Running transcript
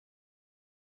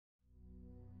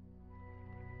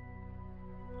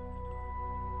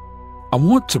I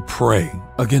want to pray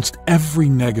against every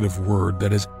negative word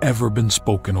that has ever been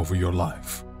spoken over your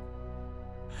life.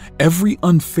 Every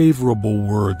unfavorable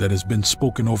word that has been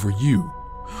spoken over you,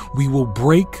 we will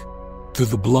break through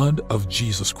the blood of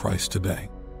Jesus Christ today.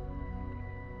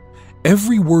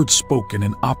 Every word spoken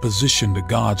in opposition to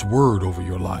God's word over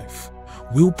your life,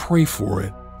 we'll pray for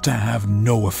it to have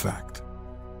no effect,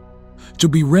 to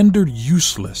be rendered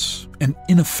useless and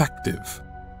ineffective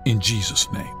in Jesus'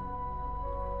 name.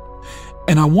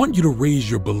 And I want you to raise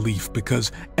your belief,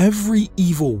 because every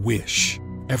evil wish,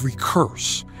 every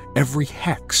curse, every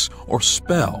hex or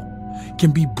spell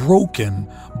can be broken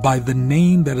by the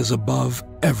name that is above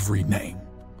every name,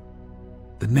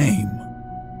 the name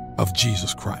of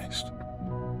Jesus Christ.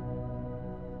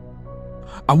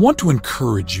 I want to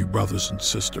encourage you, brothers and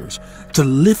sisters, to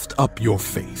lift up your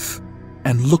faith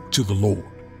and look to the Lord.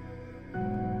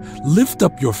 Lift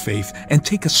up your faith and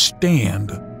take a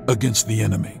stand against the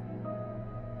enemy.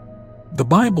 The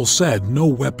Bible said, "No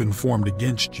weapon formed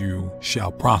against you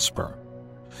shall prosper."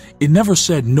 It never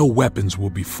said no weapons will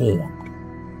be formed.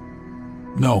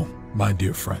 No, my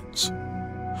dear friends.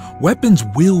 Weapons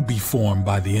will be formed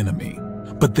by the enemy,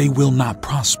 but they will not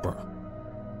prosper.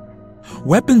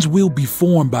 Weapons will be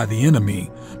formed by the enemy,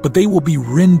 but they will be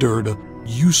rendered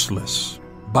useless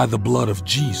by the blood of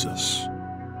Jesus.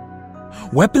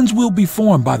 Weapons will be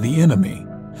formed by the enemy,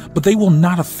 but they will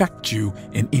not affect you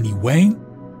in any way,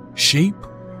 shape,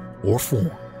 or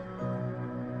form.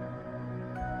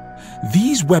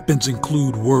 These weapons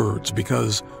include words,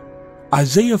 because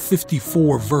Isaiah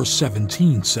 54 verse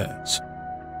 17 says,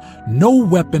 "No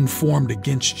weapon formed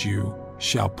against you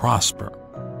shall prosper."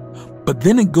 But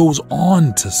then it goes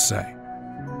on to say,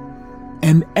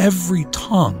 "And every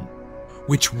tongue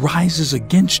which rises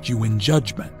against you in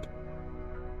judgment,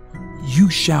 you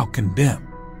shall condemn."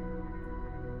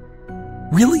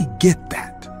 Really get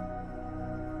that.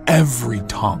 Every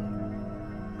tongue.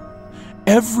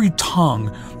 Every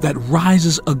tongue that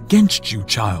rises against you,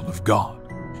 child of God,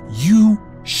 you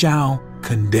shall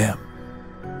condemn.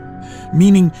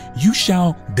 Meaning you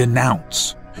shall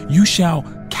denounce, you shall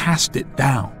cast it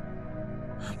down.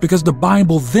 Because the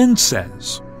Bible then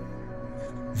says,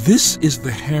 "This is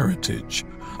the heritage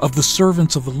of the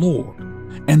servants of the Lord,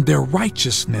 and their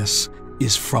righteousness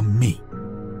is from me,"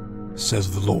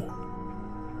 says the Lord.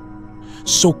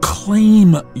 So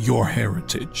claim your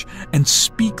heritage and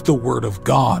speak the word of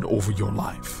God over your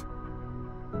life.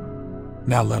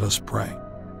 Now let us pray.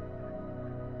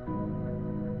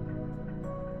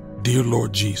 Dear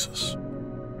Lord Jesus,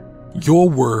 your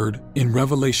word in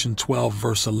Revelation 12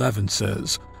 verse 11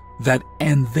 says that,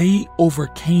 "And they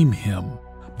overcame him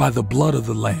by the blood of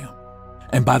the Lamb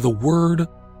and by the word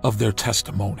of their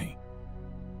testimony."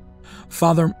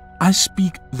 Father, I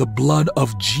speak the blood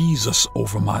of Jesus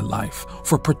over my life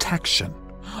for protection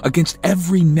against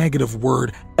every negative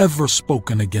word ever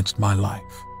spoken against my life.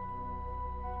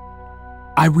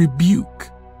 I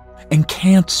rebuke and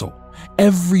cancel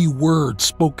every word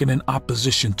spoken in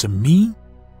opposition to me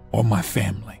or my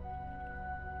family.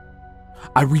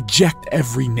 I reject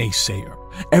every naysayer,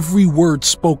 every word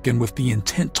spoken with the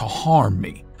intent to harm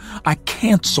me. I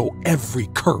cancel every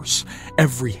curse,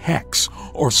 every hex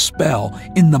or spell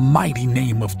in the mighty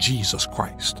name of Jesus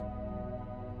Christ.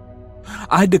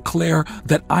 I declare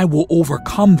that I will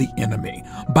overcome the enemy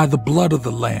by the blood of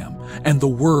the Lamb and the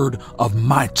word of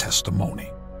my testimony.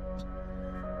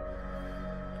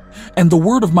 And the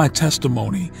word of my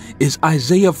testimony is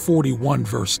Isaiah 41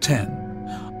 verse 10.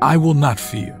 "I will not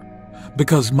fear,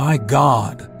 because my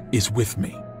God is with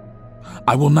me.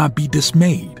 I will not be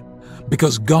dismayed,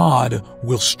 because God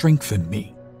will strengthen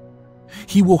me.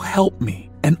 He will help me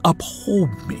and uphold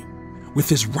me with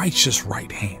his righteous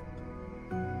right hand."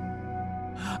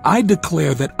 I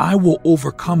declare that I will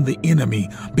overcome the enemy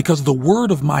because the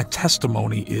word of my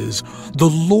testimony is, "The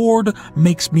Lord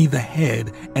makes me the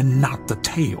head and not the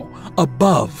tail,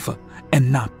 above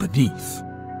and not beneath."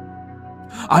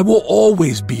 I will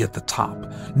always be at the top,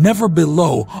 never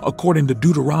below, according to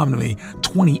Deuteronomy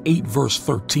 28 verse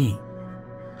 13.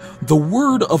 The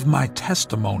word of my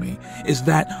testimony is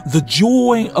that the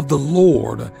joy of the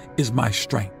Lord is my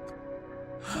strength.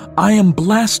 I am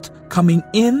blessed coming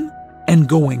in and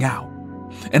going out,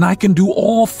 and I can do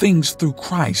all things through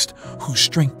Christ who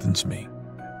strengthens me.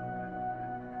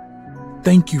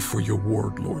 Thank you for your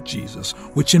word, Lord Jesus,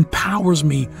 which empowers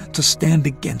me to stand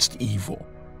against evil.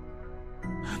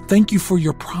 Thank you for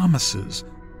your promises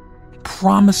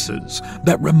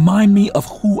that remind me of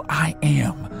who I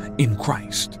am in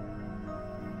Christ.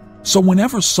 So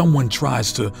whenever someone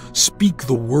tries to speak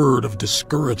the word of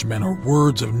discouragement or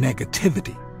words of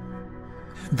negativity,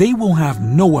 They will have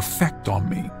no effect on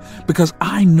me because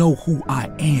I know who I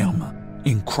am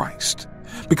in Christ,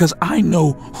 because I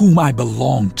know whom I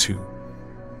belong to.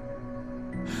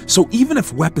 So even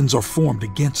if weapons are formed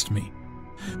against me,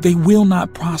 they will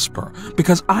not prosper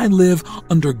because I live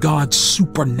under God's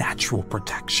supernatural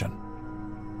protection.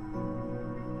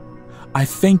 I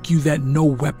thank you that no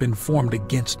weapon formed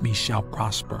against me shall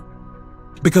prosper,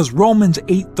 because Romans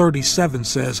 8:37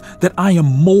 says that I am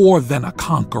more than a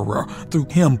conqueror through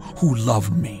him who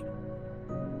loved me.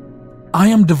 I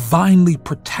am divinely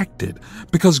protected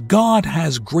because God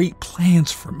has great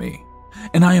plans for me,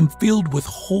 and I am filled with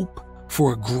hope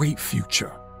for a great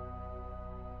future.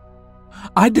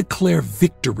 I declare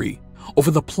victory over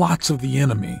the plots of the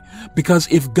enemy, because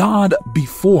if God be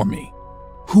for me,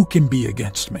 who can be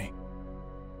against me?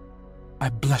 I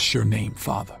bless your name,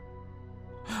 Father.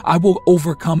 I will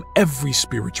overcome every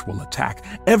spiritual attack,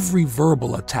 every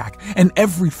verbal attack, and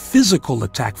every physical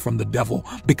attack from the devil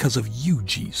because of you,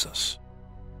 Jesus.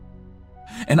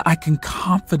 And I can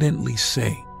confidently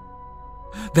say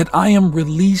that I am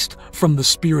released from the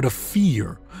spirit of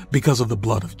fear because of the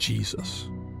blood of Jesus.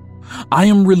 I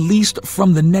am released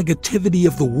from the negativity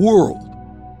of the world.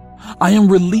 I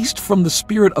am released from the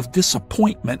spirit of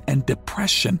disappointment and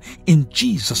depression in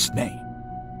Jesus' name.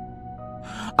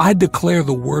 I declare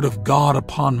the word of God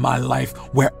upon my life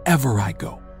wherever I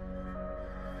go.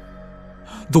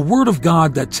 The word of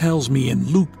God that tells me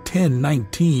in Luke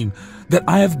 10:19 that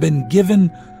I have been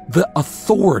given the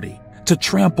authority to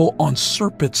trample on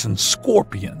serpents and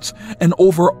scorpions and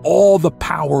over all the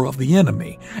power of the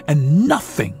enemy, and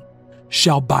nothing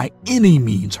shall by any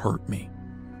means hurt me.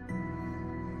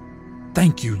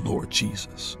 Thank you, Lord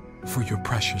Jesus, for your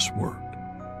precious word,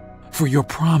 for your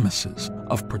promises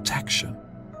of protection.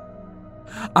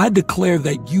 I declare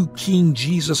that you, King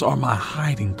Jesus, are my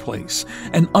hiding place,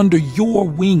 and under your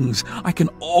wings I can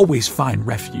always find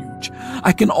refuge.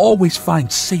 I can always find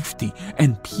safety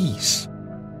and peace.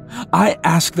 I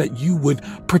ask that you would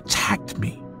protect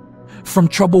me from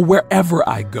trouble wherever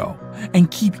I go and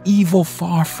keep evil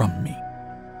far from me.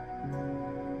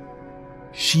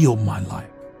 Shield my life.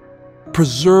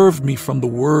 Preserve me from the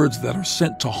words that are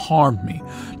sent to harm me.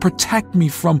 Protect me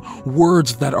from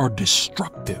words that are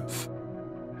destructive.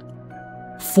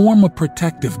 Form a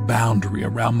protective boundary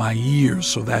around my ears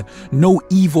so that no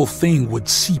evil thing would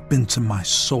seep into my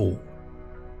soul.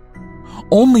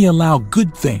 Only allow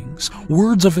good things,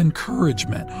 words of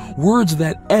encouragement, words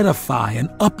that edify and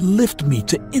uplift me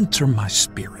to enter my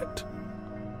spirit.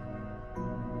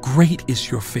 Great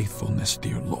is your faithfulness,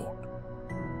 dear Lord.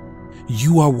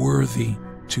 You are worthy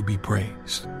to be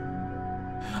praised.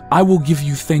 I will give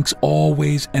you thanks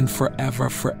always and forever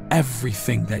for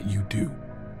everything that you do,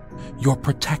 your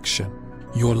protection,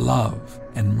 your love,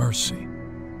 and mercy.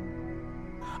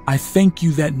 I thank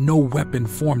you that no weapon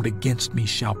formed against me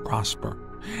shall prosper,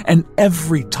 and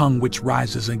every tongue which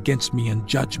rises against me in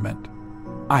judgment,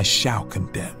 I shall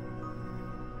condemn.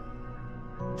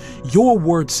 Your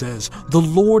word says, the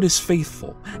Lord is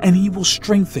faithful, and he will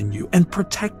strengthen you and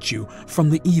protect you from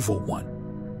the evil one.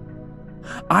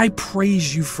 I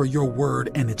praise you for your word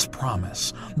and its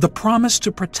promise, the promise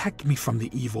to protect me from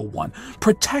the evil one.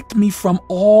 Protect me from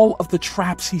all of the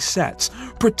traps he sets.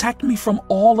 Protect me from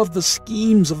all of the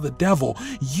schemes of the devil.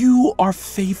 You are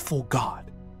faithful, God.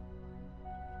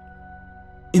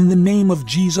 In the name of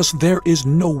Jesus, there is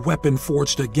no weapon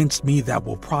forged against me that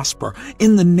will prosper.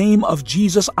 In the name of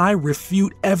Jesus, I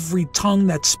refute every tongue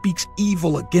that speaks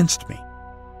evil against me.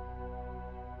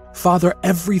 Father,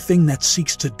 everything that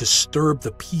seeks to disturb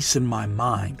the peace in my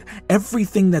mind,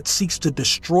 everything that seeks to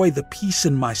destroy the peace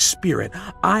in my spirit,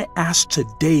 I ask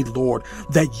today, Lord,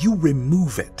 that you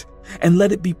remove it and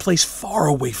let it be placed far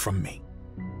away from me.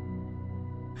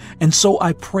 And so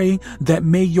I pray that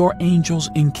may your angels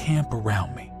encamp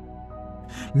around me.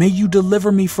 May you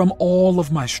deliver me from all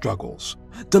of my struggles.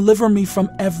 Deliver me from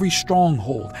every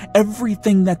stronghold,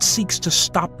 everything that seeks to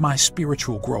stop my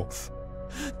spiritual growth.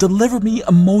 Deliver me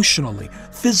emotionally,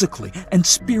 physically, and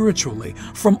spiritually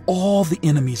from all the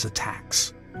enemy's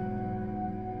attacks.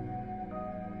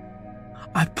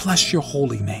 I bless your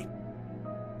holy name.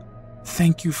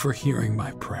 Thank you for hearing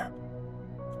my prayer.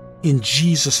 In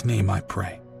Jesus' name I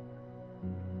pray.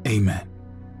 Amen.